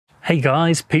Hey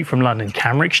guys, Pete from London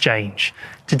Camera Exchange.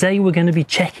 Today we're going to be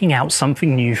checking out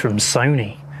something new from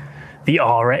Sony. The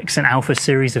RX and Alpha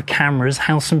series of cameras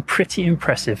house some pretty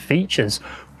impressive features,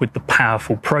 with the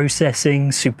powerful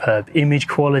processing, superb image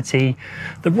quality,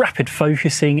 the rapid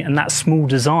focusing and that small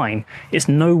design. It's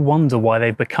no wonder why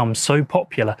they've become so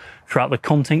popular throughout the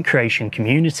content creation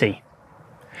community.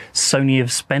 Sony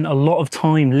have spent a lot of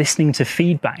time listening to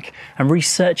feedback and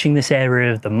researching this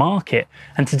area of the market,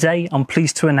 and today I'm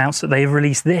pleased to announce that they have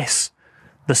released this,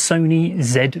 the Sony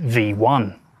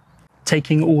ZV-1.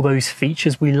 Taking all those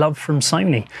features we love from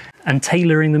Sony and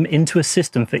tailoring them into a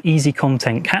system for easy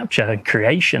content capture and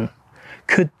creation.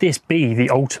 Could this be the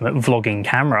ultimate vlogging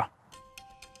camera?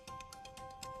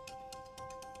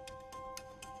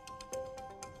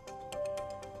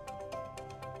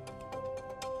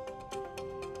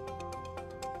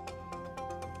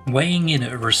 Weighing in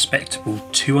at a respectable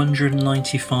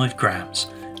 295 grams,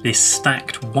 this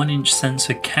stacked 1-inch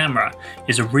sensor camera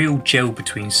is a real gel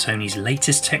between Sony's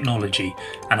latest technology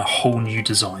and a whole new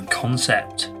design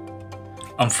concept.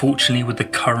 Unfortunately, with the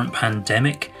current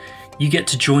pandemic, you get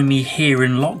to join me here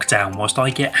in lockdown whilst I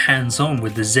get hands-on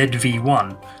with the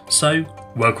ZV-1, so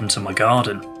welcome to my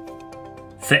garden.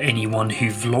 For anyone who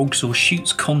vlogs or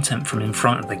shoots content from in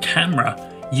front of the camera,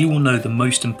 you will know the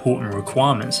most important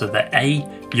requirements are that A,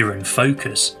 you're in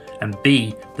focus, and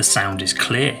B, the sound is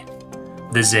clear.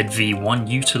 The ZV-1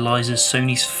 utilises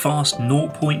Sony's fast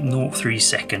 0.03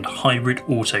 second hybrid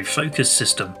autofocus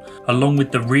system, along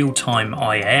with the real-time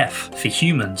IAF for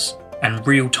humans, and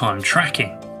real-time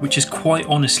tracking, which is quite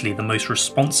honestly the most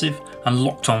responsive and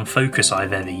locked-on focus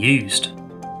I've ever used.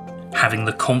 Having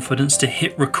the confidence to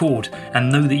hit record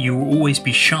and know that you will always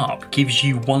be sharp gives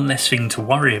you one less thing to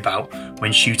worry about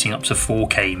when shooting up to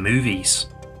 4K movies.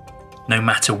 No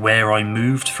matter where I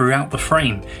moved throughout the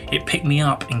frame, it picked me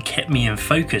up and kept me in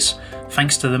focus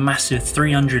thanks to the massive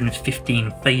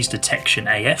 315 phase detection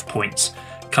AF points,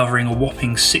 covering a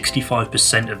whopping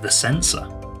 65% of the sensor.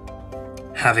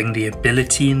 Having the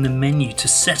ability in the menu to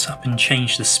set up and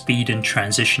change the speed and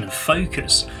transition of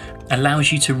focus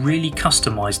allows you to really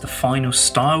customize the final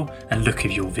style and look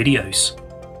of your videos.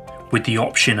 With the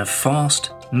option of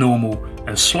fast, normal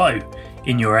and slow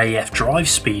in your AF drive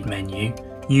speed menu,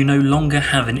 you no longer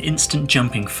have an instant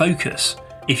jumping focus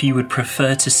if you would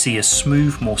prefer to see a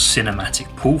smooth, more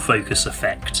cinematic pull focus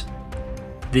effect.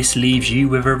 This leaves you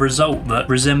with a result that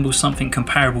resembles something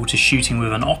comparable to shooting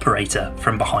with an operator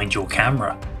from behind your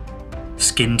camera.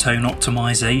 Skin tone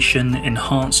optimization,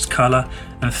 enhanced colour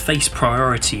and face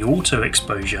priority auto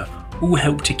exposure all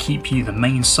help to keep you the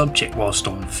main subject whilst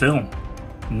on film.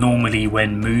 Normally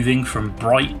when moving from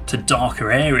bright to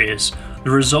darker areas,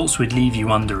 the results would leave you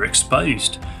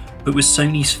underexposed, but with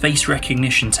Sony's face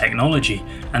recognition technology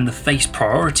and the face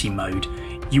priority mode,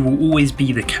 you will always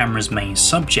be the camera's main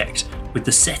subject, with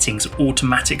the settings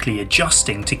automatically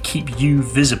adjusting to keep you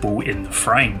visible in the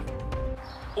frame.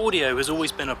 Audio has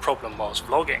always been a problem whilst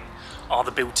vlogging. Are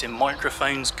the built-in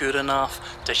microphones good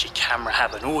enough? Does your camera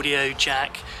have an audio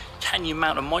jack? Can you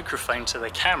mount a microphone to the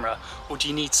camera, or do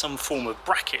you need some form of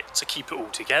bracket to keep it all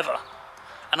together?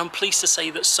 And I'm pleased to say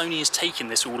that Sony has taken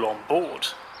this all on board.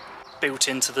 Built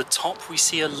into the top, we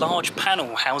see a large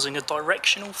panel housing a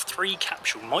directional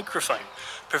 3-capsule microphone,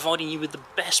 providing you with the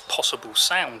best possible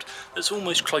sound that's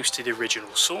almost close to the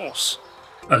original source.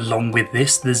 Along with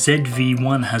this, the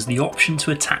ZV-1 has the option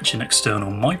to attach an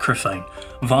external microphone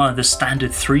via the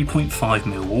standard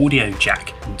 3.5mm audio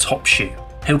jack and top shoe,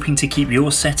 helping to keep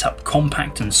your setup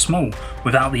compact and small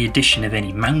without the addition of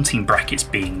any mounting brackets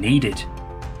being needed.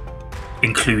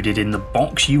 Included in the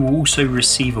box, you will also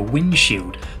receive a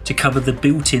windshield to cover the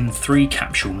built-in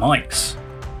 3-capsule mics.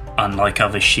 Unlike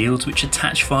other shields which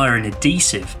attach via an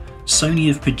adhesive, Sony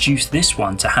have produced this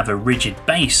one to have a rigid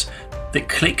base that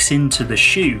clicks into the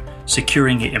shoe,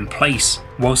 securing it in place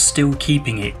while still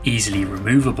keeping it easily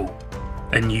removable.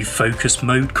 A new focus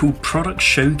mode called Product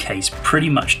Showcase pretty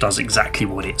much does exactly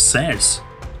what it says.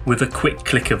 With a quick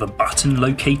click of a button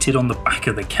located on the back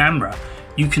of the camera,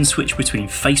 you can switch between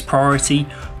face priority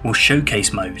or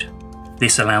showcase mode.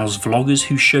 This allows vloggers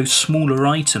who show smaller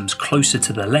items closer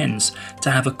to the lens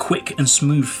to have a quick and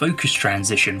smooth focus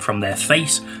transition from their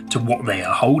face to what they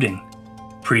are holding.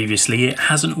 Previously, it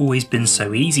hasn't always been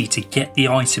so easy to get the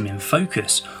item in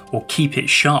focus or keep it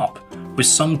sharp, with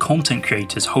some content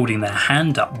creators holding their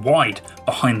hand up wide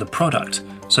behind the product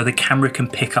so the camera can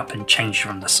pick up and change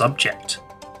from the subject.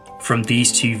 From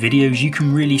these two videos, you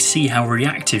can really see how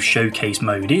reactive showcase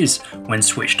mode is when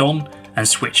switched on and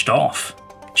switched off.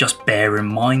 Just bear in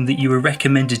mind that you are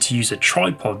recommended to use a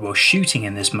tripod while shooting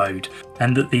in this mode,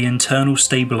 and that the internal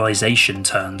stabilisation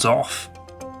turns off.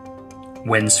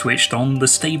 When switched on, the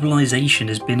stabilisation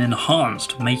has been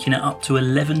enhanced, making it up to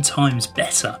 11 times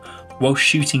better while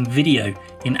shooting video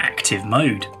in active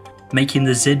mode, making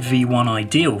the ZV-1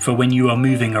 ideal for when you are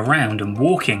moving around and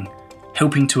walking,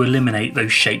 helping to eliminate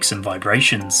those shakes and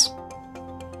vibrations.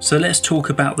 So let's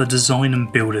talk about the design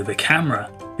and build of the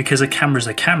camera, because a camera's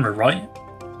a camera, right?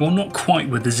 Well, not quite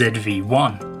with the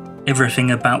ZV-1.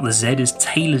 Everything about the Z is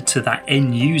tailored to that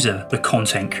end user, the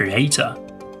content creator.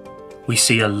 We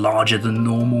see a larger than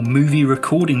normal movie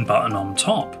recording button on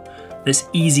top that's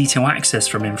easy to access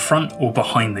from in front or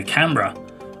behind the camera,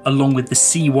 along with the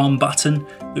C1 button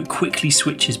that quickly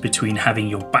switches between having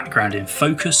your background in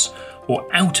focus or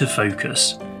out of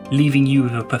focus, leaving you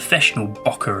with a professional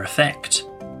bokeh effect.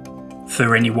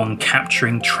 For anyone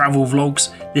capturing travel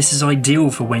vlogs, this is ideal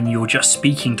for when you're just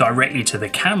speaking directly to the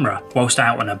camera whilst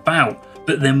out and about,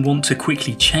 but then want to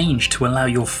quickly change to allow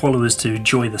your followers to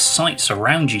enjoy the sights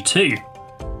around you too.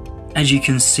 As you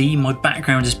can see, my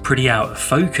background is pretty out of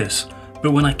focus,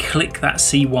 but when I click that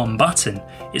C1 button,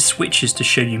 it switches to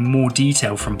show you more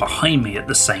detail from behind me at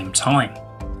the same time.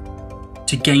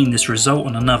 To gain this result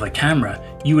on another camera,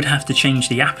 you would have to change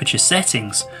the aperture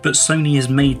settings, but Sony has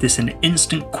made this an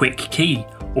instant quick key,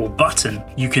 or button,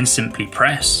 you can simply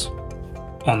press.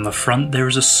 On the front there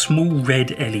is a small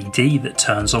red LED that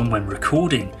turns on when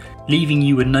recording, leaving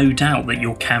you with no doubt that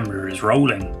your camera is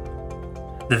rolling.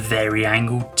 The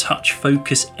vari-angled touch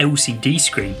focus LCD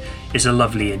screen is a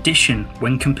lovely addition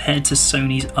when compared to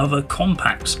Sony's other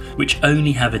compacts, which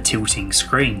only have a tilting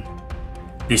screen.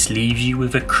 This leaves you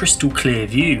with a crystal clear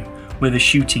view, whether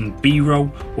shooting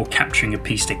B-roll or capturing a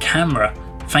piece to camera,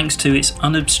 thanks to its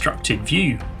unobstructed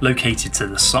view located to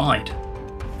the side.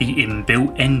 The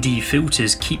inbuilt ND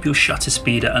filters keep your shutter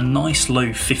speed at a nice low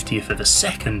 50th of a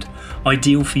second,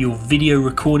 ideal for your video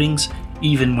recordings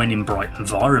even when in bright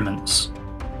environments.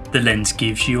 The lens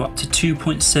gives you up to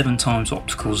 2.7 times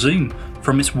optical zoom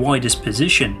from its widest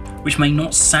position, which may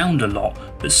not sound a lot,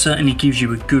 but certainly gives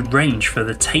you a good range for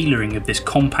the tailoring of this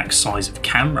compact size of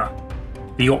camera.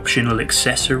 The optional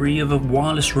accessory of a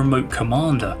wireless remote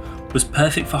commander was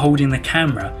perfect for holding the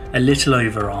camera a little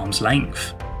over arm's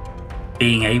length.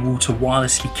 Being able to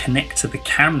wirelessly connect to the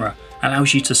camera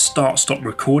allows you to start-stop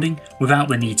recording without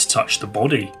the need to touch the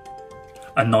body.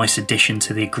 A nice addition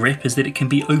to the grip is that it can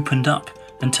be opened up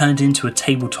and turned into a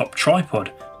tabletop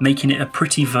tripod, making it a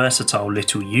pretty versatile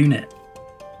little unit.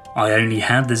 I only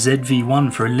had the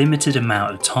ZV-1 for a limited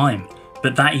amount of time,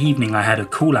 but that evening I had a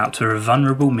call out to a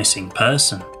vulnerable missing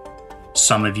person.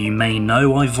 Some of you may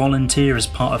know I volunteer as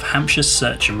part of Hampshire's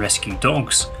Search and Rescue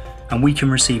Dogs, and we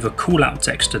can receive a call out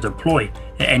text to deploy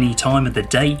at any time of the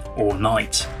day or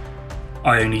night.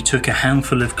 I only took a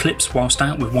handful of clips whilst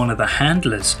out with one of the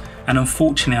handlers, and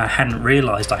unfortunately I hadn't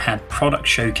realised I had product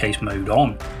showcase mode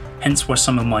on, hence why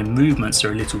some of my movements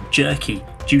are a little jerky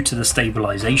due to the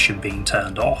stabilisation being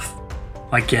turned off.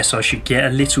 I guess I should get a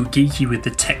little geeky with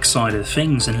the tech side of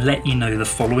things and let you know the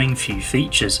following few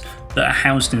features that are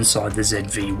housed inside the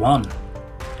ZV-1.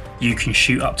 You can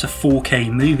shoot up to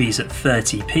 4K movies at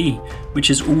 30p,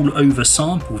 which is all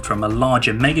oversampled from a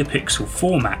larger megapixel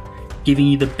format, giving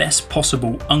you the best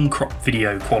possible uncropped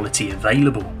video quality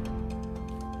available.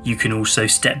 You can also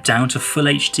step down to Full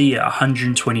HD at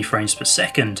 120 frames per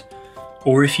second,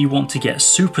 or if you want to get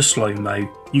super slow-mo,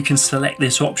 you can select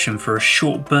this option for a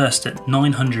short burst at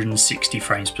 960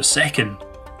 frames per second,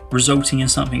 resulting in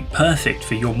something perfect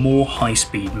for your more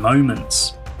high-speed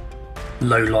moments.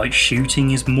 Low-light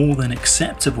shooting is more than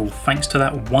acceptable thanks to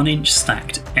that 1-inch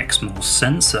stacked XMOS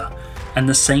sensor, and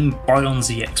the same Bion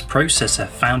ZX processor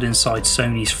found inside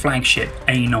Sony's flagship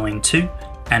A9 II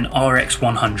and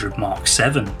RX100 Mark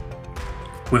VII.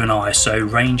 With an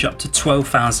ISO range up to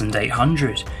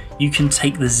 12,800, you can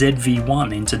take the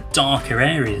ZV-1 into darker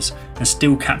areas and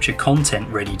still capture content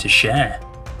ready to share.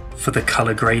 For the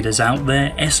colour graders out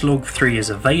there, S-Log3 is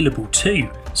available too,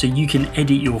 so you can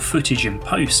edit your footage in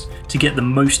post to get the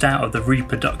most out of the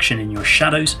reproduction in your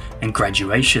shadows and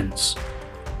graduations.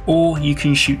 Or you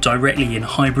can shoot directly in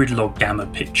hybrid log gamma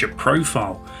picture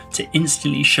profile to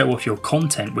instantly show off your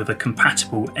content with a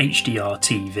compatible HDR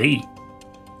TV.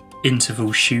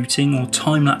 Interval shooting, or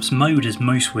time-lapse mode as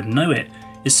most would know it,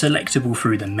 is selectable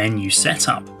through the menu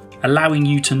setup, allowing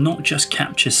you to not just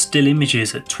capture still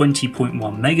images at 20.1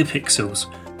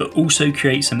 megapixels, but also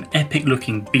create some epic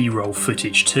looking B-roll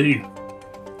footage too.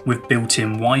 With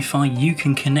built-in Wi-Fi, you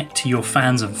can connect to your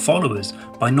fans and followers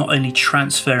by not only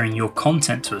transferring your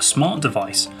content to a smart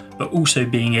device, but also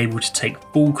being able to take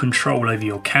full control over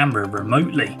your camera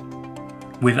remotely.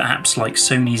 With apps like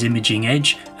Sony's Imaging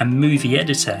Edge and Movie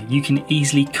Editor, you can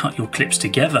easily cut your clips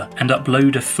together and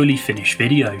upload a fully finished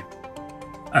video.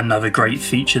 Another great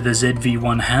feature the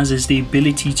ZV-1 has is the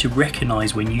ability to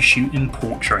recognise when you shoot in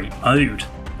portrait mode.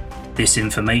 This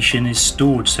information is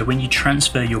stored so when you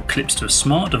transfer your clips to a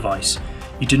smart device,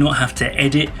 you do not have to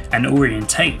edit and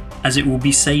orientate, as it will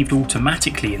be saved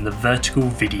automatically in the vertical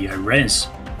video res,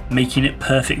 making it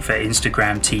perfect for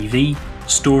Instagram TV,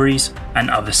 stories and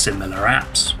other similar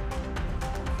apps.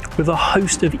 With a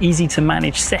host of easy to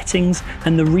manage settings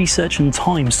and the research and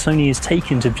time Sony has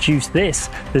taken to produce this,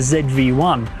 the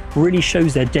ZV-1 really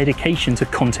shows their dedication to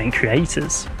content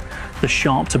creators. The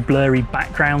sharp to blurry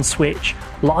background switch,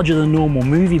 larger than normal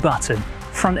movie button,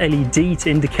 front LED to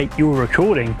indicate you're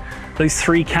recording, those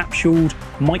 3 capsuled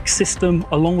mic system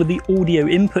along with the audio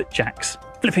input jacks,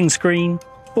 flipping screen,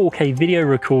 4K video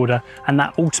recorder and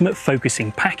that ultimate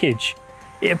focusing package.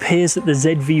 It appears that the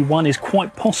ZV-1 is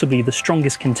quite possibly the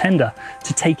strongest contender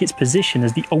to take its position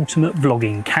as the ultimate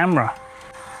vlogging camera.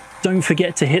 Don't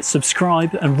forget to hit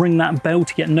subscribe and ring that bell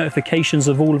to get notifications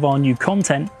of all of our new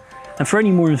content. And for any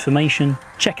more information,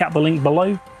 check out the link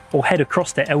below or head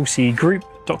across to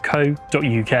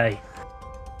lcegroup.co.uk.